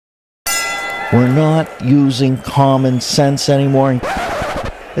We're not using common sense anymore.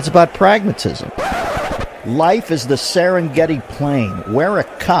 It's about pragmatism. Life is the Serengeti Plain. Wear a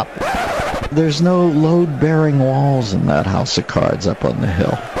cup. There's no load-bearing walls in that house of cards up on the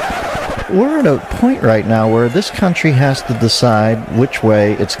hill. We're at a point right now where this country has to decide which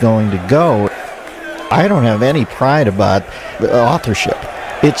way it's going to go. I don't have any pride about the authorship.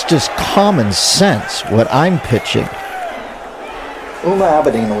 It's just common sense what I'm pitching. Uma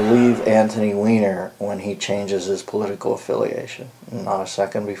Abedin will leave Anthony Weiner when he changes his political affiliation, not a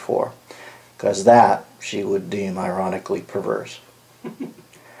second before, because that she would deem ironically perverse.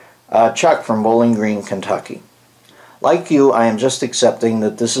 Chuck from Bowling Green, Kentucky. Like you, I am just accepting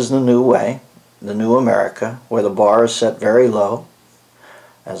that this is the new way, the new America, where the bar is set very low.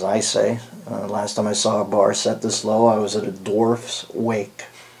 As I say, last time I saw a bar set this low, I was at a dwarf's wake.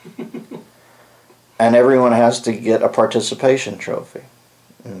 And everyone has to get a participation trophy.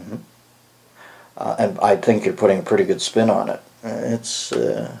 And I think you're putting a pretty good spin on it.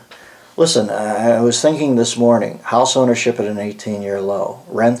 Listen, I was thinking this morning, house ownership at an 18-year low,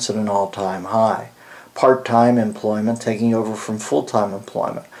 rents at an all-time high, part-time employment taking over from full-time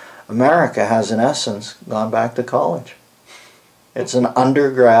employment. America has, in essence, gone back to college. It's an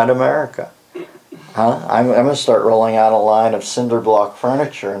undergrad America. I'm going to start rolling out a line of cinder block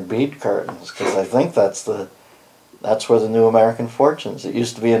furniture and bead curtains, because I think that's where the new American fortunes. It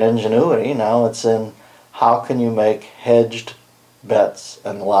used to be in ingenuity, now it's in how can you make hedged bets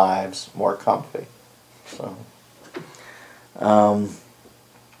and lives more comfy. So,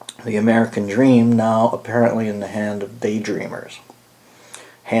 the American dream now apparently in the hands of daydreamers.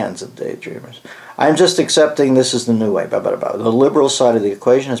 I'm just accepting this is the new way. The liberal side of the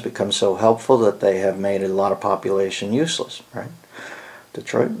equation has become so helpful that they have made a lot of population useless, right?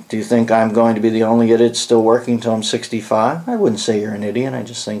 Detroit, do you think I'm going to be the only idiot still working till I'm 65? I wouldn't say you're an idiot. I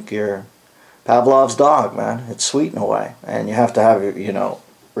just think you're Pavlov's dog, man. It's sweet in a way. And you have to have,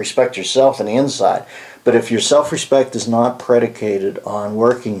 respect yourself on the inside. But if your self-respect is not predicated on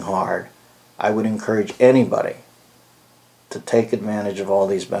working hard, I would encourage anybody to take advantage of all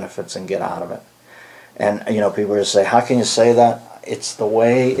these benefits and get out of it. And, people are going to say, how can you say that? It's the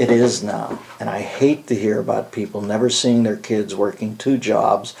way it is now. And I hate to hear about people never seeing their kids working 2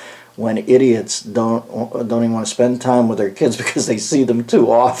 jobs when idiots don't even want to spend time with their kids because they see them too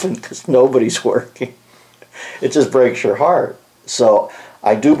often because nobody's working. It just breaks your heart. So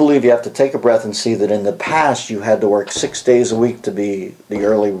I do believe you have to take a breath and see that in the past you had to work 6 days a week to be the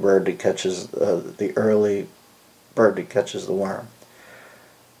early bird that catches the worm.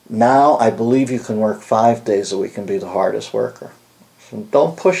 Now I believe you can work 5 days a week and be the hardest worker. So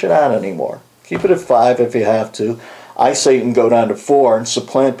don't push it out anymore. Keep it at 5 if you have to. I say you can go down to 4 and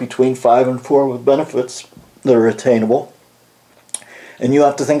supplant between 5 and 4 with benefits that are attainable. And you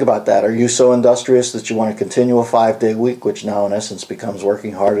have to think about that. Are you so industrious that you want to continue a 5-day week, which now in essence becomes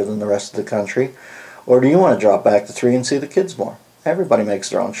working harder than the rest of the country? Or do you want to drop back to 3 and see the kids more? Everybody makes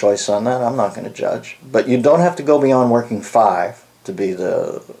their own choice on that. I'm not going to judge. But you don't have to go beyond working 5 to be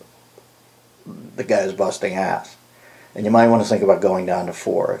the guy who's busting ass. And you might want to think about going down to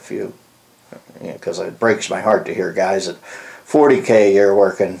 4 if because it breaks my heart to hear guys at $40K a year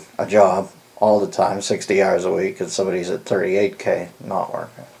working a job all the time, 60 hours a week, and somebody's at $38K not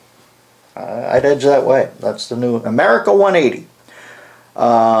working. I'd edge that way. That's the new America 180.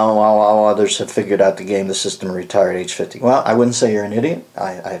 While others have figured out the game, the system, retired age 50. Well, I wouldn't say you're an idiot.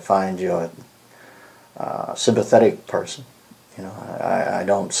 I find you a sympathetic person. I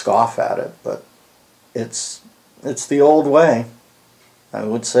don't scoff at it, but it's the old way. I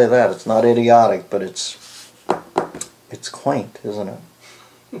would say that. It's not idiotic, but it's quaint, isn't it?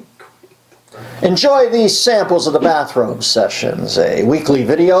 Enjoy these samples of the Bathrobe Sessions, a weekly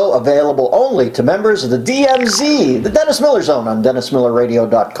video available only to members of the DMZ, the Dennis Miller Zone, on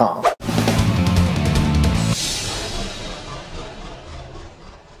DennisMillerRadio.com.